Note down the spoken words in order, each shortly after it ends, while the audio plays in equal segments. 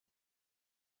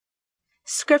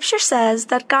Scripture says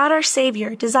that God our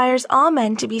Savior desires all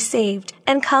men to be saved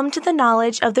and come to the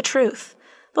knowledge of the truth.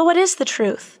 But what is the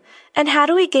truth? And how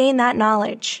do we gain that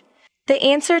knowledge? The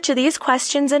answer to these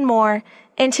questions and more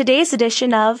in today's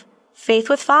edition of Faith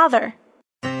with Father.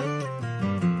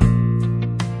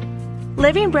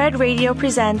 Living Bread Radio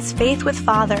presents Faith with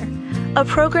Father, a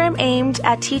program aimed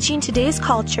at teaching today's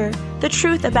culture the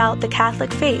truth about the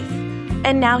Catholic faith.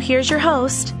 And now here's your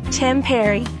host, Tim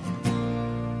Perry.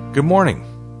 Good morning,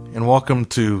 and welcome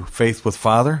to Faith with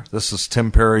Father. This is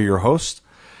Tim Perry, your host,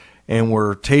 and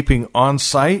we're taping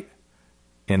on-site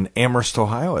in Amherst,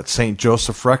 Ohio at St.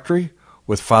 Joseph Rectory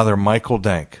with Father Michael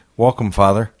Denk. Welcome,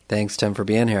 Father. Thanks, Tim, for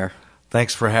being here.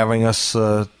 Thanks for having us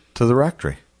to the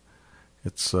rectory.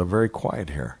 It's very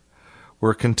quiet here.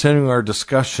 We're continuing our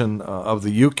discussion of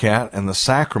the EUCAT and the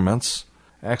sacraments.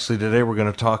 Actually, today we're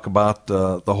going to talk about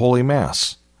the Holy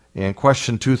Mass. And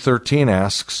question 213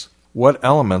 asks, what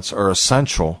elements are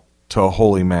essential to a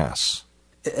Holy Mass?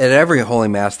 At every Holy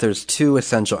Mass, there's two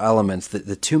essential elements,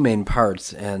 the two main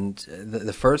parts. And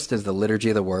the first is the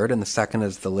Liturgy of the Word, and the second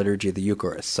is the Liturgy of the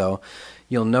Eucharist. So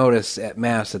you'll notice at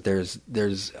Mass that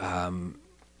there's kind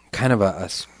of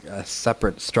a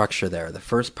separate structure there. The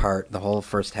first part, the whole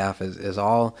first half, is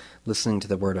all listening to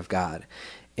the Word of God.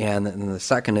 And then the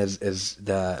second is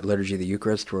the Liturgy of the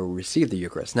Eucharist, where we receive the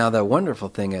Eucharist. Now, the wonderful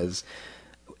thing is,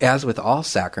 as with all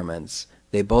sacraments,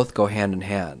 they both go hand in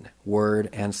hand, word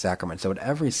and sacrament. So at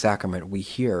every sacrament, we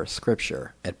hear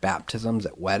Scripture. At baptisms,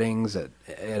 at weddings, at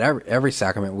every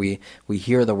sacrament, we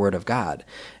hear the Word of God.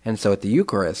 And so at the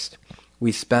Eucharist,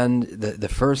 we spend the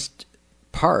first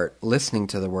part listening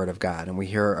to the Word of God. And we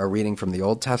hear a reading from the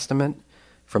Old Testament,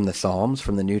 from the Psalms,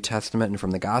 from the New Testament, and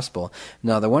from the Gospel.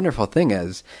 Now, the wonderful thing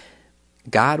is,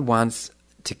 God wants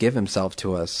to give himself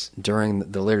to us during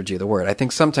the Liturgy of the Word. I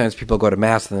think sometimes people go to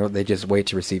Mass and they just wait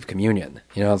to receive communion.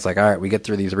 You know, it's like, all right, we get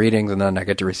through these readings and then I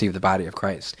get to receive the body of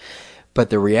Christ.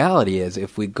 But the reality is,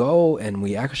 if we go and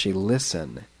we actually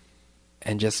listen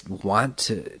and just want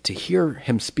to hear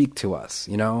him speak to us,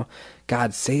 you know,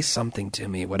 God, say something to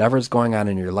me, whatever's going on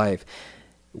in your life,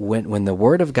 when the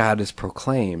Word of God is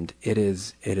proclaimed, it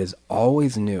is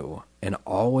always new and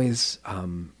always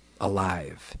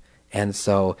alive. And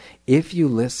so, if you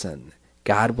listen,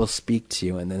 God will speak to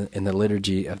you in the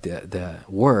liturgy of the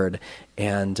Word,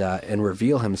 and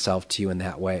reveal Himself to you in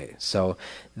that way. So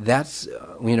that's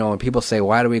when people say,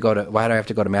 why do I have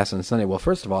to go to Mass on Sunday? Well,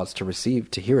 first of all, it's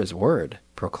to hear His Word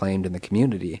proclaimed in the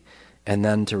community, and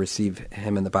then to receive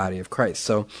Him in the body of Christ.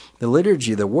 So the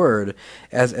liturgy of the Word,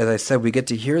 as I said, we get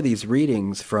to hear these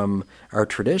readings from our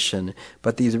tradition,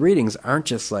 but these readings aren't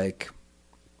just like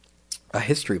a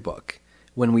history book.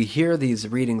 When we hear these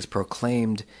readings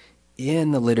proclaimed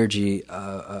in the liturgy,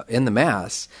 in the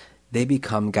Mass, they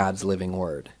become God's living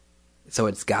Word. So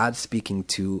it's God speaking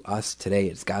to us today.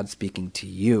 It's God speaking to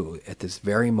you at this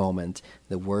very moment,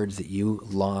 the words that you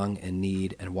long and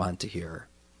need and want to hear.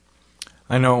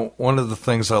 I know one of the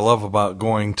things I love about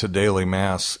going to daily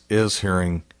Mass is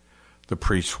hearing the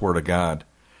preached Word of God.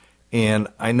 And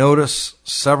I notice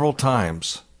several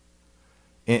times,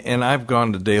 and I've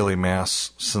gone to daily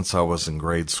Mass since I was in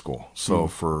grade school. So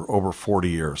for over 40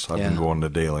 years, I've been going to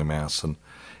daily Mass. And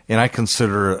I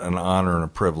consider it an honor and a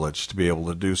privilege to be able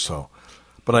to do so.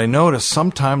 But I notice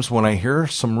sometimes when I hear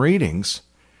some readings,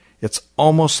 it's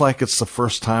almost like it's the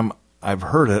first time I've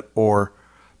heard it, or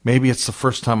maybe it's the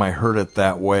first time I heard it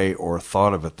that way or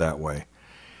thought of it that way.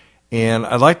 And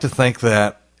I'd like to think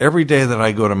that every day that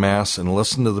I go to Mass and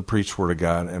listen to the preached Word of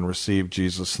God and receive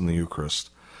Jesus in the Eucharist,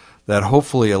 that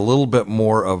hopefully a little bit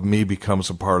more of me becomes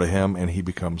a part of Him and He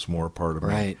becomes more a part of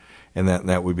me. And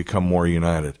that we become more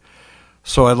united.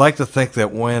 So I'd like to think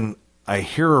that when I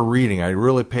hear a reading, I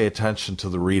really pay attention to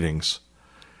the readings,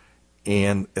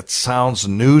 and it sounds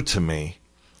new to me.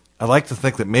 I like to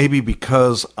think that maybe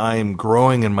because I'm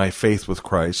growing in my faith with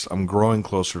Christ, I'm growing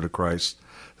closer to Christ,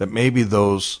 that maybe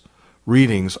those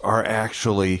readings are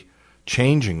actually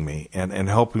changing me and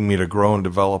helping me to grow and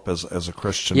develop as a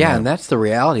Christian. Yeah, man. And that's the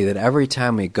reality, that every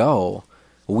time we go,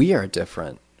 we are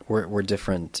different. We're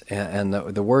different, and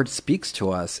the Word speaks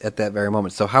to us at that very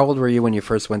moment. So how old were you when you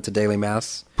first went to daily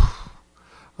Mass?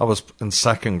 I was in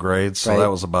second grade, so that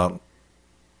was about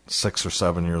 6 or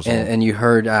 7 years old. And you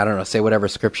heard, I don't know, say whatever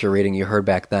scripture reading you heard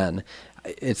back then.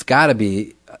 It's got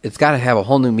to have a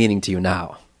whole new meaning to you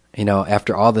now. You know,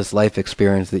 after all this life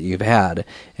experience that you've had,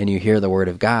 and you hear the Word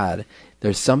of God,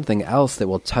 there's something else that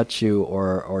will touch you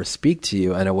or speak to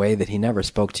you in a way that He never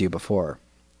spoke to you before.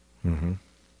 Mm-hmm.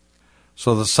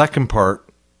 So the second part,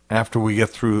 after we get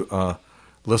through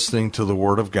listening to the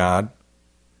Word of God,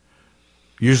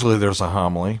 usually there's a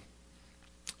homily,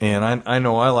 And I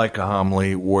know I like a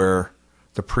homily where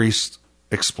the priest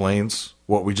explains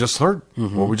what we just heard,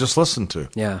 what we just listened to.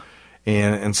 Yeah.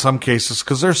 And in some cases,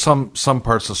 because there's some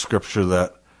parts of Scripture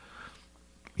that,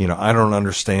 I don't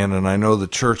understand, and I know the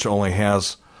church only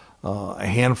has a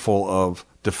handful of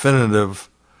definitive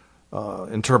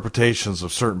interpretations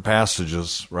of certain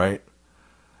passages, right?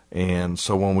 And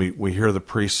so when we hear the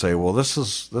priest say, well, this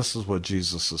is what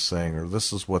Jesus is saying, or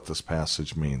this is what this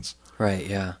passage means. Right,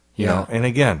 yeah. You know, and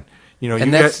again,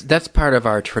 and that's part of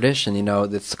our tradition,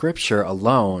 that Scripture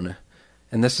alone,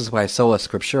 and this is why sola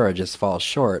scriptura just falls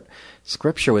short.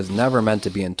 Scripture was never meant to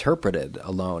be interpreted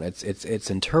alone.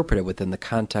 It's interpreted within the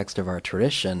context of our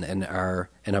tradition and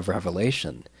of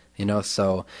revelation.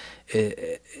 So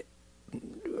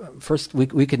first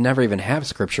we could never even have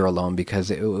Scripture alone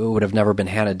because it would have never been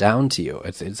handed down to you.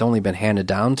 It's only been handed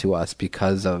down to us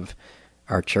because of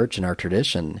our church and our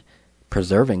tradition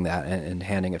preserving that and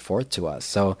handing it forth to us.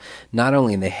 So not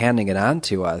only in the handing it on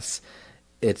to us,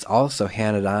 it's also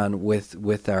handed on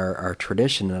with our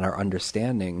tradition and our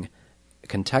understanding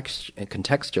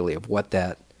contextually of what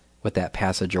that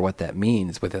passage or what that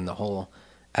means within the whole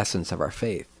essence of our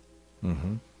faith.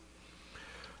 Mm-hmm.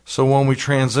 So when we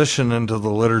transition into the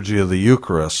liturgy of the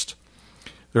Eucharist,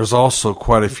 there's also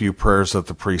quite a few prayers that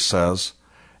the priest says,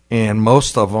 and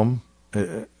most of them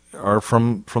are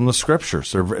from the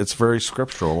Scriptures. It's very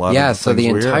scriptural. So the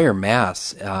entire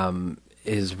Mass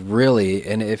is really,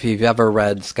 and if you've ever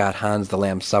read Scott Hahn's The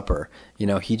Lamb's Supper,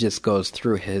 he just goes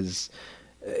through his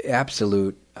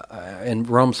absolute, in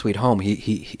Rome Sweet Home,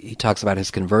 he talks about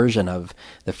his conversion of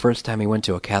the first time he went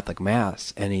to a Catholic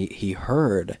Mass, and he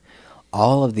heard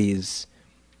all of these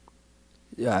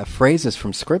phrases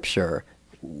from Scripture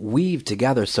weave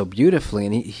together so beautifully,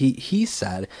 and he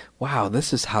said, wow,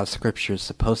 this is how Scripture is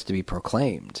supposed to be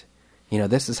proclaimed.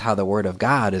 This is how the Word of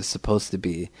God is supposed to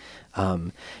be.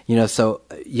 The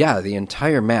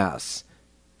entire Mass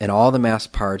and all the Mass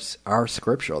parts are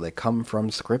scriptural. They come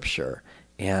from Scripture,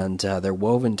 and they're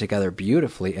woven together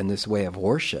beautifully in this way of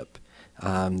worship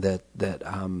that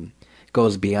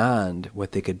goes beyond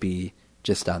what they could be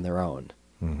just on their own.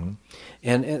 Mm-hmm.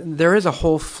 And there is a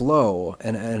whole flow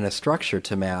and a structure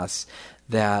to Mass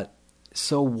that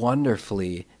so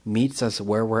wonderfully meets us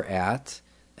where we're at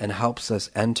and helps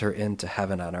us enter into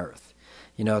heaven on earth.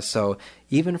 So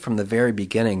even from the very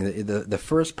beginning, the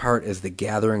first part is the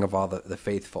gathering of all the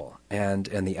faithful and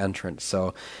the entrance.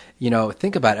 So,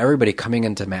 think about everybody coming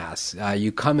into Mass.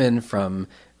 You come in from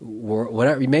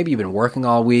whatever, maybe you've been working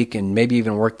all week and maybe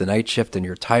even worked the night shift and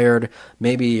you're tired.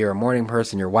 Maybe you're a morning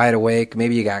person, you're wide awake.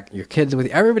 Maybe you got your kids with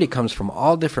you. Everybody comes from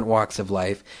all different walks of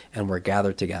life, and we're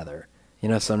gathered together.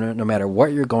 So no matter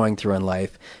what you're going through in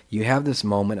life, you have this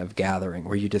moment of gathering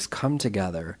where you just come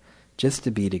together just to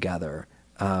be together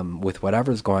with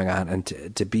whatever's going on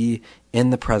and to be in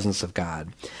the presence of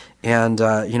God. And,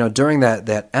 during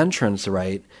that entrance,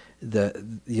 right,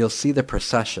 you'll see the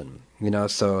procession.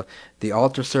 So the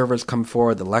altar servers come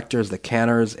forward, the lectors, the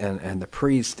cantors, and the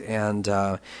priest, and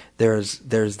there's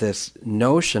this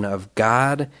notion of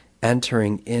God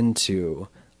entering into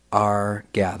our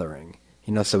gathering.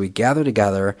 So we gather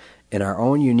together in our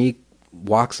own unique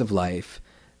walks of life,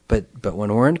 but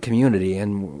when we're in community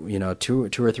and two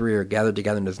or three are gathered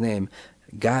together in His name,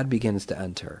 God begins to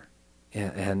enter,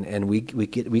 and we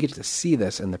get to see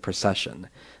this in the procession.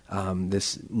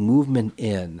 This movement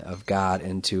in of God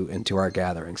into our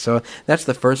gathering. So that's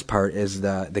the first part, is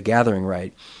the gathering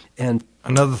rite. And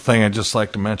another thing I'd just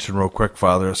like to mention real quick,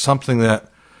 Father, is something that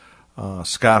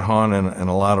Scott Hahn and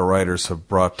a lot of writers have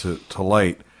brought to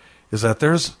light, is that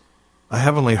there's a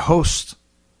heavenly host.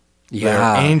 There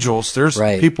are angels. There's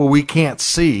people we can't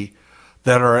see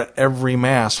that are at every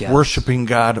Mass worshiping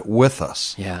God with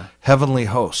us. Yeah. Heavenly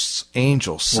hosts,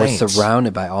 angels, saints. We're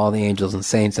surrounded by all the angels and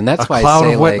saints. And that's why I say, a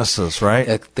cloud of witnesses,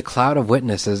 right? The cloud of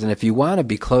witnesses. And if you want to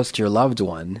be close to your loved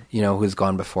one, who's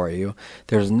gone before you,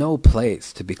 there's no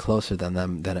place to be closer than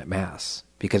them than at Mass.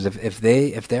 Because if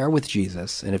they are with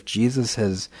Jesus, and if Jesus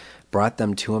has brought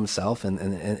them to Himself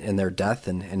in their death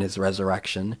and in His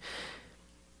resurrection,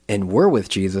 and we're with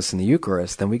Jesus in the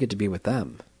Eucharist, then we get to be with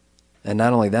them. And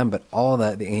not only them, but all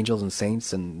the angels and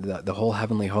saints and the whole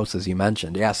heavenly host, as you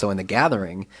mentioned. Yeah, so in the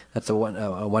gathering, that's a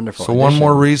wonderful So addition. one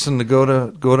more reason to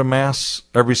go to Mass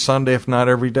every Sunday, if not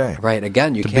every day. Right,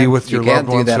 again, you can't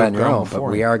do that on your own, but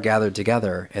we are gathered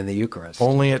together in the Eucharist.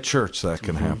 Only at church that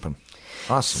can happen.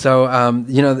 Awesome. So,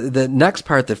 the next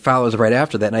part that follows right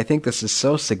after that, and I think this is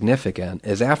so significant,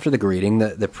 is after the greeting,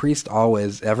 the priest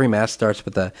always, every Mass starts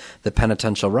with the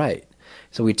penitential rite.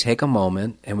 So we take a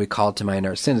moment and we call to mind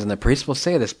our sins. And the priest will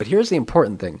say this, but here's the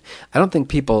important thing. I don't think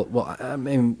people, well, I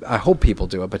mean, I hope people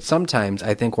do it, but sometimes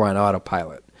I think we're on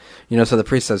autopilot. So the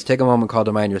priest says, take a moment, call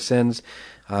to mind your sins.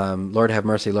 Lord have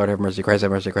mercy, Christ have mercy,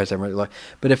 Christ have mercy, Lord.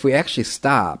 But if we actually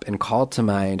stop and call to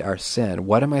mind our sin,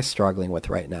 what am I struggling with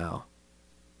right now?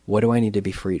 What do I need to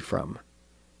be freed from?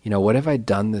 What have I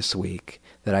done this week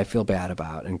that I feel bad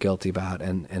about and guilty about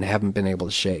and haven't been able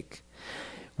to shake?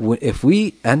 If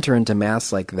we enter into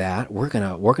Mass like that, we're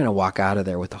gonna walk out of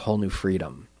there with a whole new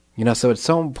freedom. So it's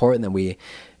so important that we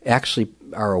actually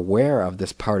are aware of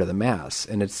this part of the Mass.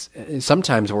 And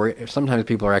sometimes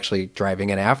people are actually driving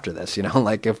in after this.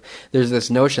 Like if there's this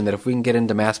notion that if we can get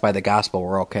into Mass by the Gospel,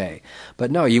 we're okay.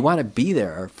 But no, you want to be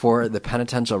there for the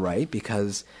penitential rite,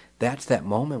 because that's that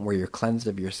moment where you're cleansed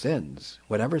of your sins.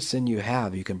 Whatever sin you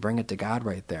have, you can bring it to God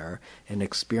right there and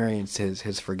experience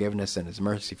His forgiveness and His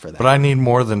mercy for that. But I need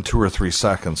more than 2 or 3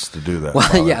 seconds to do that.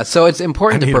 Well, yeah, so it's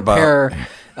important to prepare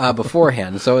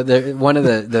beforehand. So one of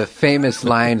the famous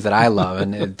lines that I love,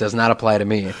 and it does not apply to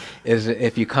me, is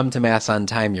if you come to Mass on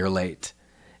time, you're late.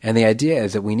 And the idea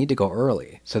is that we need to go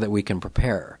early so that we can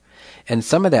prepare. And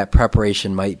some of that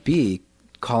preparation might be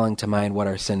calling to mind what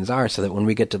our sins are, so that when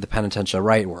we get to the penitential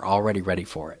rite, we're already ready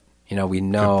for it. We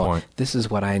know this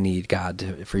is what I need,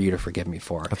 God, for you to forgive me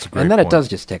for. That's a great And then point. it does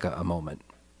just take a moment.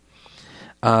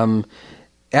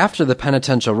 After the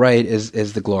penitential rite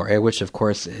is the Gloria, which of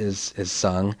course is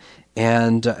sung,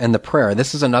 and the prayer.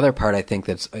 This is another part I think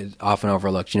that's often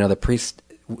overlooked. The priest.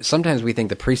 Sometimes we think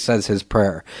the priest says his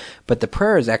prayer, but the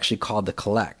prayer is actually called the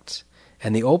collect.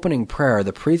 And the opening prayer,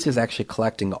 the priest is actually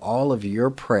collecting all of your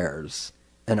prayers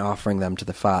and offering them to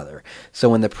the Father. So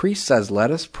when the priest says, let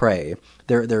us pray,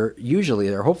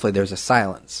 hopefully there's a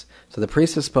silence. So the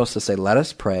priest is supposed to say, let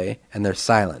us pray, and there's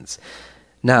silence.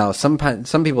 Now, some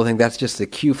people think that's just the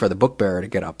cue for the book bearer to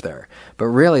get up there. But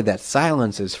really, that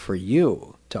silence is for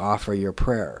you to offer your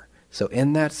prayer. So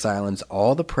in that silence,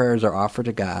 all the prayers are offered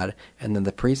to God, and then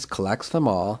the priest collects them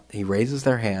all. He raises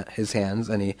his hands,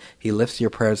 and he lifts your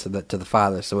prayers to the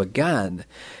Father. So again,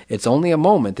 it's only a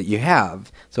moment that you have.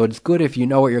 So it's good if you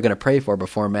know what you're going to pray for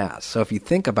before Mass. So if you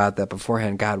think about that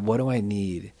beforehand, God, what do I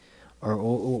need? Or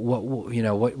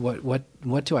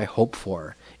what do I hope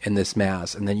for in this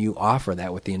Mass? And then you offer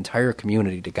that with the entire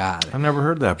community to God. I've never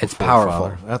heard that before. It's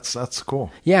powerful. Father. That's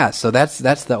cool. Yeah, so that's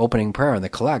the opening prayer and the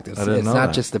collect. It's not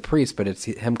that. just the priest, but it's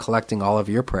him collecting all of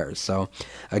your prayers. So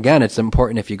again, it's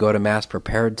important if you go to Mass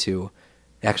prepared to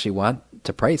actually want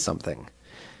to pray something.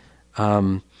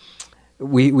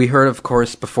 We heard, of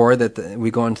course, before that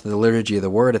we go into the liturgy of the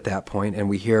Word at that point, and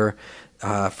we hear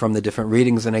from the different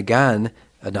readings, and again,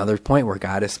 another point where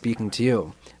God is speaking to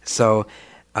you. So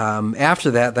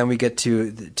after that, then we get to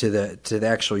the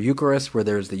actual Eucharist, where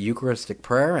there's the Eucharistic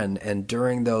prayer, and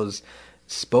during those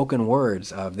spoken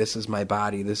words of "This is my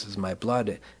body, this is my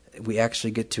blood," we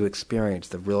actually get to experience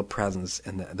the real presence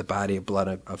and the body and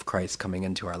blood of Christ coming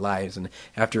into our lives. And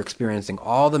after experiencing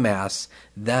all the Mass,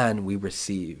 then we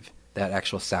receive that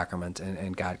actual sacrament,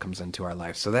 and God comes into our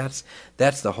life. So that's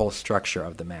the whole structure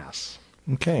of the Mass.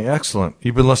 Okay, excellent.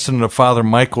 You've been listening to Father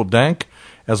Michael Denk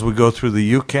as we go through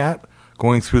the Eucat,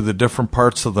 going through the different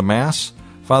parts of the Mass.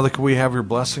 Father, could we have your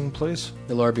blessing, please?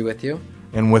 The Lord be with you.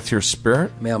 And with your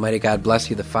spirit. May Almighty God bless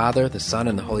you, the Father, the Son,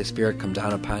 and the Holy Spirit come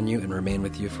down upon you and remain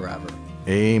with you forever.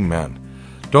 Amen.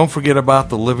 Don't forget about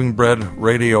the Living Bread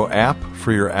Radio app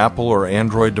for your Apple or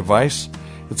Android device.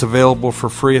 It's available for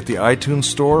free at the iTunes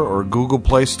Store or Google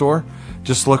Play Store.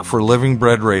 Just look for Living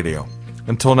Bread Radio.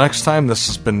 Until next time, this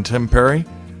has been Tim Perry.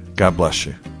 God bless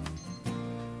you.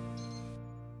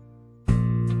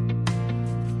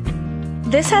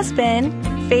 This has been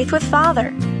Faith with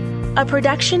Father, a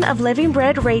production of Living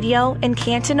Bread Radio in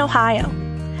Canton, Ohio.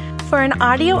 For an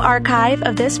audio archive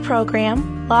of this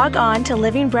program, log on to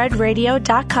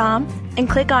livingbreadradio.com and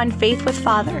click on Faith with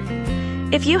Father.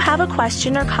 If you have a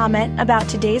question or comment about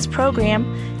today's program,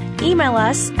 email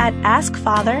us at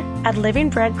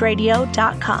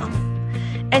askfather@livingbreadradio.com.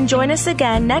 And join us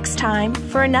again next time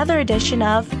for another edition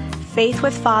of Faith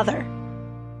with Father.